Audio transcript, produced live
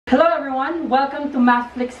everyone! Welcome to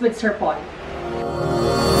Mathflix with Sir Paul.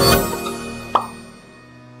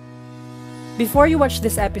 Before you watch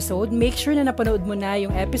this episode, make sure na napanood mo na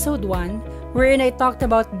yung episode 1 wherein I talked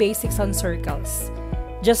about basics on circles.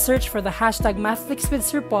 Just search for the hashtag Mathflix with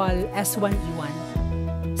Sir Paul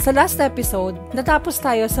S1E2. Sa last episode, natapos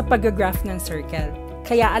tayo sa pag-graph ng circle.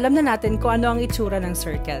 Kaya alam na natin kung ano ang itsura ng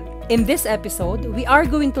circle. In this episode, we are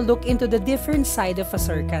going to look into the different side of a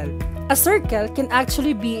circle. A circle can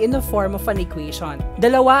actually be in the form of an equation.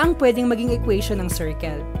 Dalawa ang pwedeng maging equation ng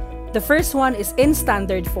circle. The first one is in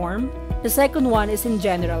standard form, the second one is in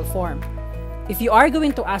general form. If you are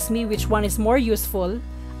going to ask me which one is more useful,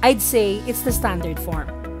 I'd say it's the standard form.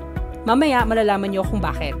 Mamaya malalaman niyo kung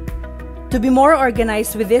bakit. To be more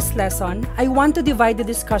organized with this lesson, I want to divide the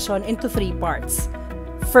discussion into 3 parts.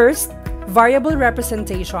 First, variable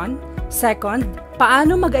representation. Second,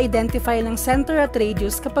 paano mag-identify ng center at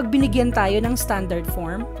radius kapag binigyan tayo ng standard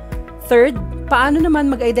form. Third, paano naman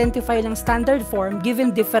mag-identify ng standard form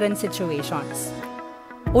given different situations.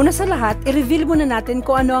 Una sa lahat, i-reveal muna natin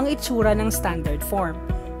kung ano ang itsura ng standard form.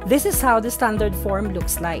 This is how the standard form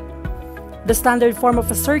looks like. The standard form of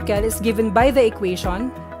a circle is given by the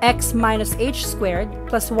equation x minus h squared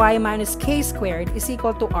plus y minus k squared is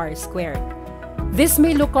equal to r squared. This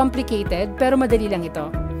may look complicated pero madali lang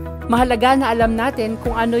ito. Mahalaga na alam natin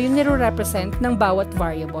kung ano yung nire-represent ng bawat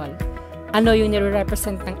variable. Ano yung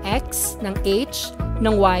nire-represent ng x, ng h,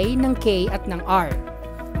 ng y, ng k, at ng r.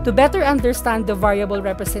 To better understand the variable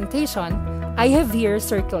representation, I have here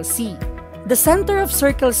circle C. The center of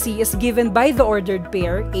circle C is given by the ordered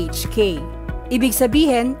pair hk. Ibig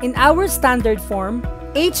sabihin, in our standard form,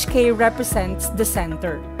 hk represents the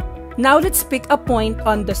center. Now let's pick a point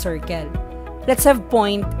on the circle. Let's have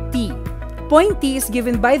point T. Point T is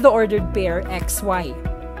given by the ordered pair xy.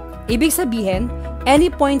 Ibig sabihin,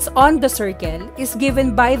 any points on the circle is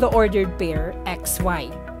given by the ordered pair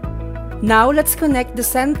xy. Now let's connect the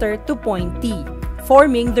center to point T,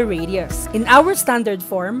 forming the radius. In our standard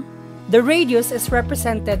form, the radius is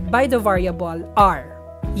represented by the variable r.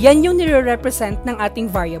 Yan yung nire-represent ng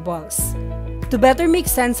ating variables. To better make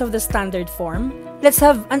sense of the standard form, let's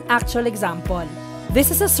have an actual example. This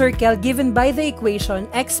is a circle given by the equation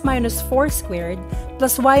x minus 4 squared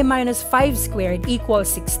plus y minus 5 squared equals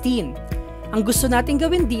 16. Ang gusto natin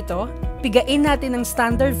gawin dito, pigain natin ang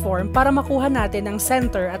standard form para makuha natin ang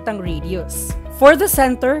center at ang radius. For the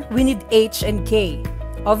center, we need h and k.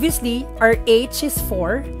 Obviously, our h is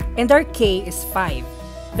 4 and our k is 5.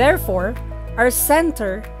 Therefore, our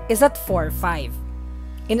center is at 4, 5.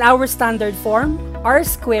 In our standard form, r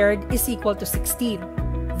squared is equal to 16.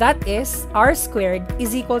 That is, r squared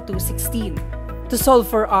is equal to 16. To solve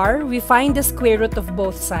for r, we find the square root of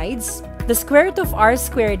both sides. The square root of r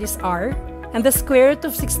squared is r, and the square root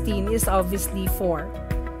of 16 is obviously 4.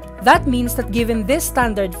 That means that given this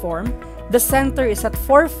standard form, the center is at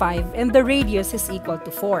 4, 5, and the radius is equal to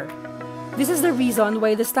 4. This is the reason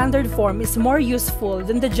why the standard form is more useful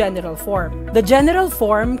than the general form. The general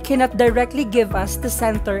form cannot directly give us the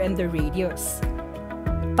center and the radius.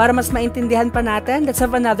 Para mas maintindihan pa natin, let's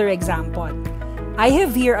have another example. I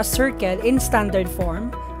have here a circle in standard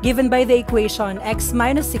form given by the equation x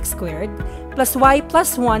minus 6 squared plus y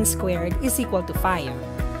plus 1 squared is equal to 5.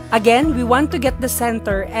 Again, we want to get the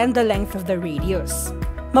center and the length of the radius.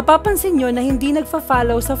 Mapapansin nyo na hindi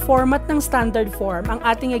nagfa-follow sa format ng standard form ang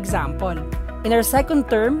ating example. In our second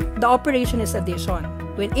term, the operation is addition,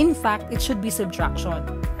 when in fact, it should be subtraction.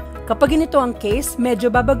 Kapag ganito ang case, medyo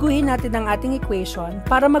babaguhin natin ang ating equation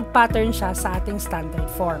para mag-pattern siya sa ating standard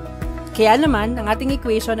form. Kaya naman, ang ating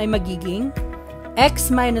equation ay magiging x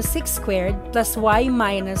minus 6 squared plus y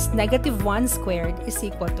minus negative 1 squared is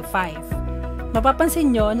equal to 5.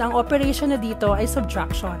 Mapapansin nyo na ang operation na dito ay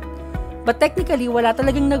subtraction. But technically, wala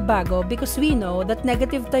talagang nagbago because we know that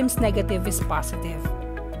negative times negative is positive.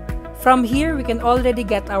 From here, we can already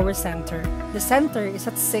get our center. The center is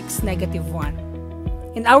at 6, negative 1.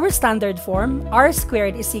 In our standard form, r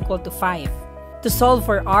squared is equal to 5. To solve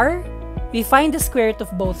for r, we find the square root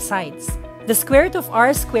of both sides. The square root of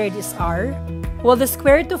r squared is r, while the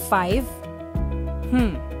square root of 5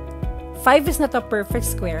 is not a perfect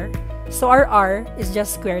square, so our r is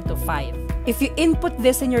just square root of 5. If you input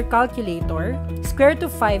this in your calculator, square root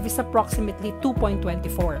of 5 is approximately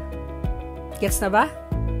 2.24. Gets na ba?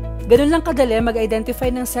 Ganun lang kadali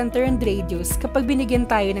mag-identify ng center and radius kapag binigyan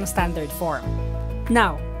tayo ng standard form.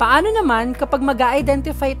 Now, paano naman kapag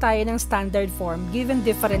mag-identify tayo ng standard form given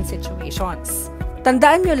different situations?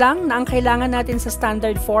 Tandaan nyo lang na ang kailangan natin sa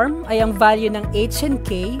standard form ay ang value ng h and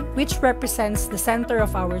k, which represents the center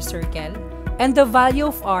of our circle, and the value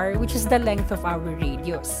of r, which is the length of our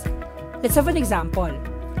radius. Let's have an example.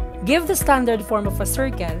 Give the standard form of a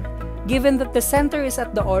circle given that the center is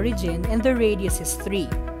at the origin and the radius is 3.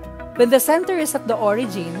 When the center is at the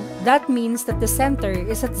origin, that means that the center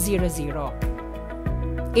is at 0, 0.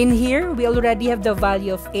 In here, we already have the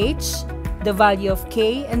value of h, the value of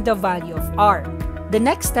k, and the value of r. The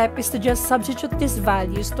next step is to just substitute these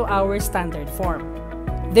values to our standard form.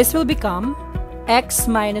 This will become x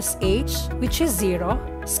minus h, which is 0,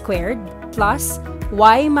 squared, plus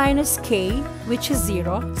y minus k, which is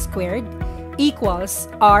 0, squared, equals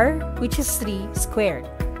r, which is 3, squared.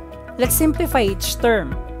 Let's simplify each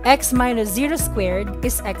term. X minus 0 squared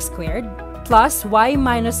is x squared, plus y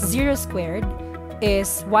minus 0 squared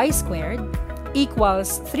is y squared,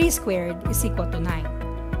 equals 3 squared is equal to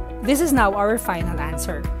 9. This is now our final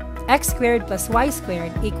answer. X squared plus y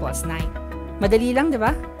squared equals 9. Madali lang, di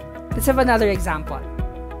ba? Let's have another example.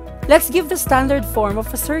 Let's give the standard form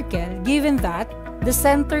of a circle given that the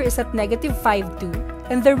center is at negative 5, 2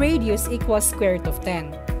 and the radius equals square root of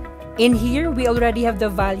 10. In here, we already have the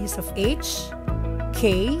values of h,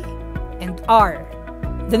 k, and r.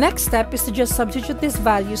 The next step is to just substitute these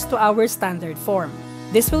values to our standard form.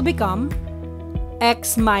 This will become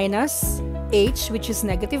x minus h, which is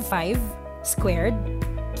negative 5, squared,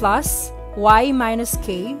 plus y minus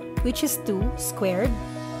k, which is 2, squared,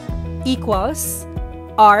 equals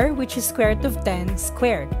r, which is square root of 10,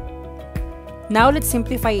 squared. Now let's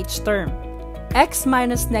simplify each term. X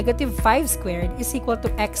minus negative 5 squared is equal to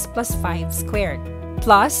x plus 5 squared,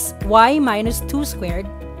 plus y minus 2 squared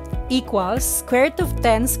equals square root of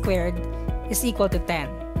 10 squared is equal to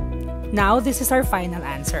 10. Now, this is our final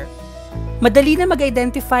answer. Madali na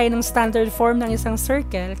mag-identify ng standard form ng isang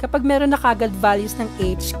circle kapag meron na kagad values ng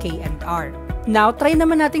h, k, and r. Now, try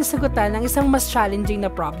naman nating sagutan ng isang mas challenging na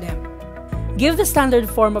problem. Give the standard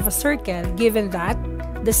form of a circle given that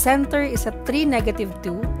the center is at 3, negative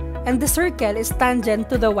 2 and the circle is tangent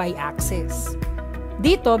to the y-axis.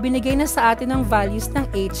 Dito, binigay na sa atin ang values ng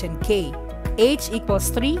h and k. H equals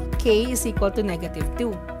 3, k is equal to negative 2.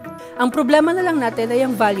 Ang problema na lang natin ay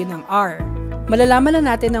ang value ng r. Malalaman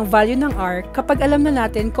na natin ang value ng r kapag alam na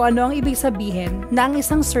natin kung ano ang ibig sabihin na ang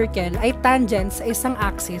isang circle ay tangent sa isang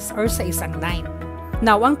axis or sa isang line.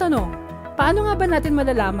 Now, ang tanong, paano nga ba natin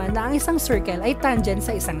malalaman na ang isang circle ay tangent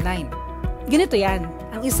sa isang line? Ganito yan,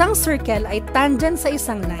 ang isang circle ay tangent sa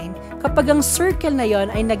isang line kapag ang circle na yon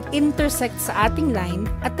ay nag-intersect sa ating line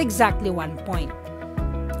at exactly 1 point.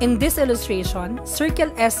 In this illustration, circle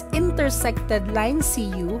S intersected line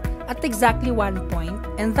CU at exactly 1 point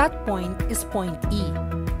and that point is point E.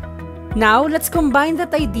 Now, let's combine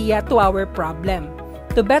that idea to our problem.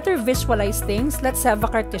 To better visualize things, let's have a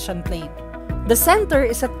Cartesian plane. The center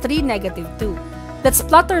is at 3, negative 2. Let's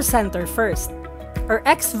plot our center first. Our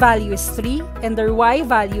x value is 3 and our y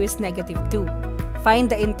value is negative 2. Find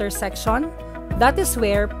the intersection. That is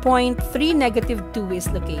where point 3, negative 2 is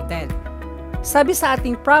located. Sabi sa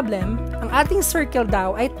ating problem, ang ating circle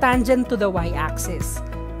daw ay tangent to the y-axis.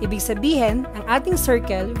 Ibig sabihin, ang ating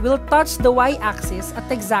circle will touch the y-axis at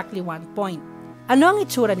exactly 1 point. Ano ang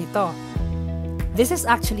itsura nito? This is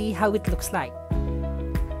actually how it looks like.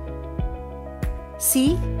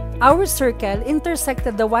 See? Our circle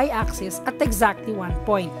intersected the y-axis at exactly 1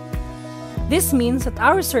 point. This means that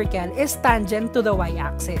our circle is tangent to the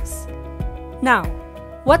y-axis. Now,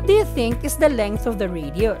 what do you think is the length of the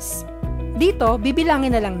radius? Dito,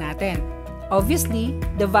 bibilangin na lang natin. Obviously,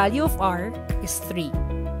 the value of r is 3.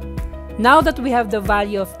 Now that we have the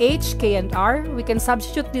value of h, k, and r, we can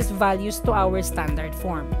substitute these values to our standard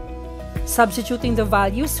form. Substituting the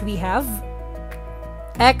values, we have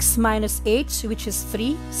x minus h, which is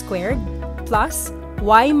 3 squared, plus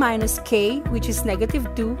y minus k, which is negative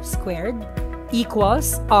 2 squared,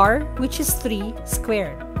 equals r, which is 3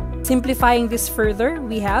 squared. Simplifying this further,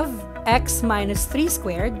 we have x minus 3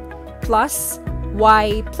 squared plus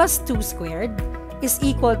y plus 2 squared is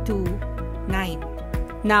equal to 9.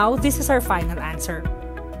 Now, this is our final answer.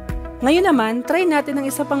 Ngayon naman, try natin ang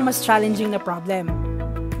isa pang mas challenging na problem.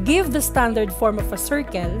 Give the standard form of a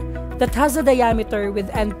circle that has a diameter with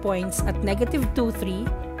endpoints at negative 2,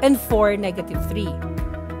 3 and 4, negative 3.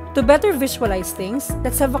 To better visualize things,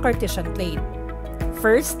 let's have a Cartesian plane.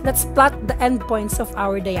 First, let's plot the endpoints of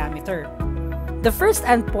our diameter. The first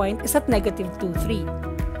endpoint is at negative 2, 3.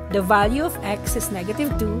 The value of x is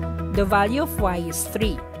negative 2, the value of y is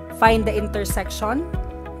 3. Find the intersection.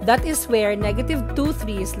 That is where negative 2,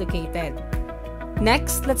 3 is located.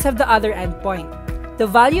 Next, let's have the other endpoint. The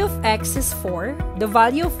value of x is 4, the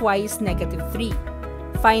value of y is negative 3.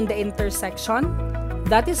 Find the intersection.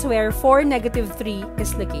 That is where 4, negative 3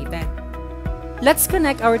 is located. Let's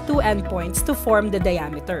connect our two endpoints to form the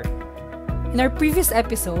diameter. In our previous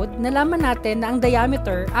episode, nalaman natin na ang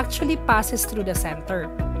diameter actually passes through the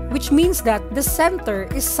center, which means that the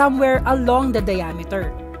center is somewhere along the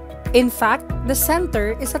diameter. In fact, the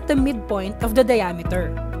center is at the midpoint of the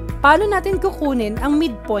diameter. Paano natin kukunin ang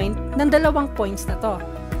midpoint ng dalawang points na to?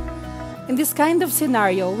 In this kind of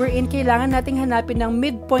scenario wherein kailangan nating hanapin ang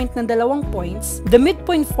midpoint ng dalawang points, the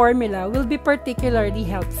midpoint formula will be particularly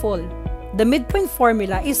helpful. The midpoint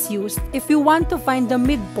formula is used if you want to find the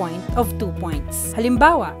midpoint of 2 points.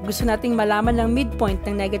 Halimbawa, gusto nating malaman ang midpoint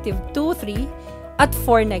ng -2, 3 at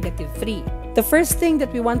 4, -3. The first thing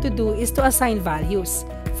that we want to do is to assign values.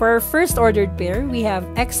 For our first ordered pair, we have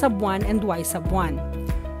x sub 1 and y sub 1.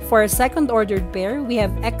 For our second ordered pair, we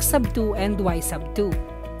have x sub 2 and y sub 2.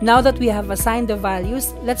 Now that we have assigned the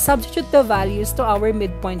values, let's substitute the values to our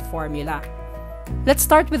midpoint formula. Let's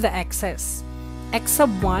start with the x's. X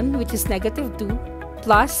sub 1, which is -2,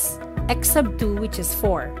 plus x sub 2, which is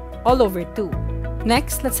 4, all over 2.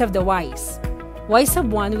 Next, let's have the y's. Y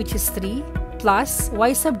sub 1, which is 3, plus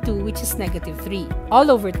y sub 2, which is -3,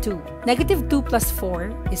 all over 2. -2 plus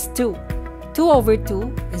 4 is 2. 2 over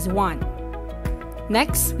 2 is 1.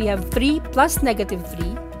 Next, we have 3 plus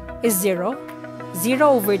 -3 is 0.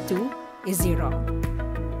 0 over 2 is 0.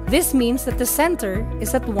 This means that the center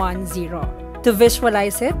is at 1, 0. To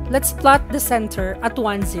visualize it, let's plot the center at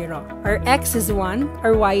 1, 0. Our x is 1,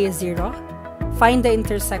 our y is 0. Find the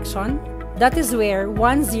intersection. That is where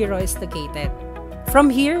 1, 0 is located.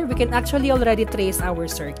 From here, we can actually already trace our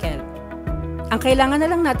circle. Ang kailangan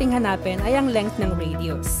na lang nating hanapin ay ang length ng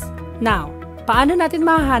radius. Now, paano natin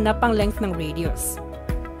mahahanap ang length ng radius?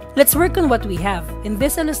 Let's work on what we have. In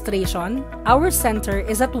this illustration, our center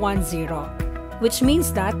is at 1, 0, which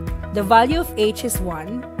means that the value of h is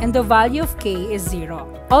 1 and the value of k is 0.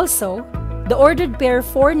 Also, the ordered pair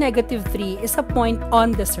 4, -3 is a point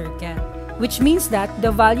on the circle, which means that the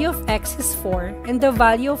value of x is 4 and the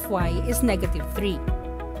value of y is -3.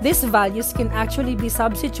 These values can actually be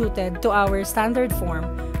substituted to our standard form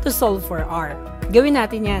to solve for r. Gawin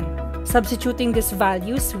natin yan. Substituting these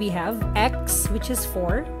values, we have x, which is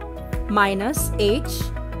 4, minus h,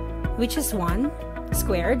 which is 1,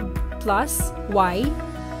 squared, plus y,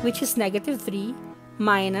 which is -3,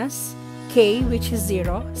 minus k, which is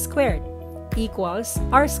 0, squared, equals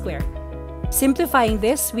r squared. Simplifying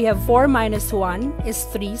this, we have 4 minus 1 is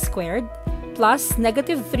 3 squared, plus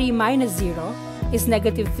 -3 minus 0 is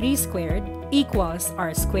 -3 squared, equals r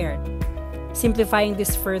squared. Simplifying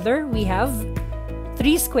this further, we have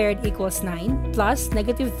 3 squared equals 9, plus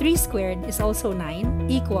 -3 squared is also 9,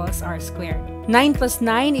 equals r squared. 9 plus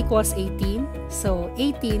 9 equals 18, so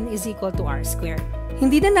 18 is equal to r squared.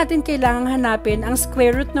 Hindi na natin kailangang hanapin ang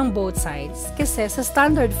square root ng both sides kasi sa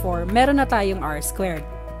standard form, meron na tayong r squared.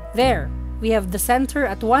 There, we have the center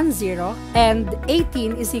at 1, 0 and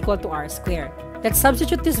 18 is equal to r squared. Let's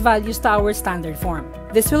substitute these values to our standard form.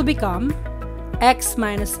 This will become x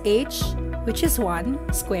minus h, which is 1,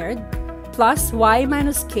 squared, plus y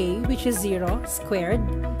minus k, which is 0, squared,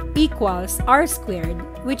 equals r squared,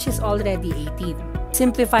 which is already 18.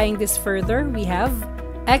 Simplifying this further, we have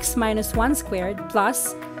x minus 1 squared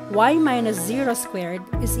plus y minus 0 squared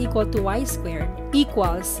is equal to y squared,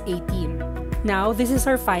 equals 18. Now, this is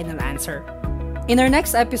our final answer. In our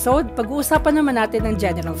next episode, pag-uusapan naman natin ang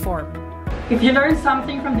general form. If you learned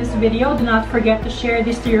something from this video, do not forget to share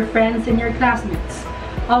this to your friends and your classmates.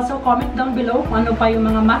 Also, comment down below kung ano pa yung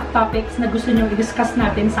mga math topics na gusto nyo i-discuss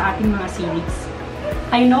natin sa ating mga series.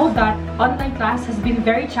 I know that online class has been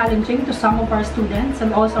very challenging to some of our students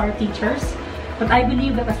and also our teachers, but I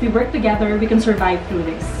believe that as we work together, we can survive through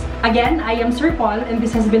this. Again, I am Sir Paul, and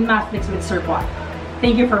this has been Mathflix with Sir Paul.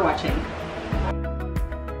 Thank you for watching.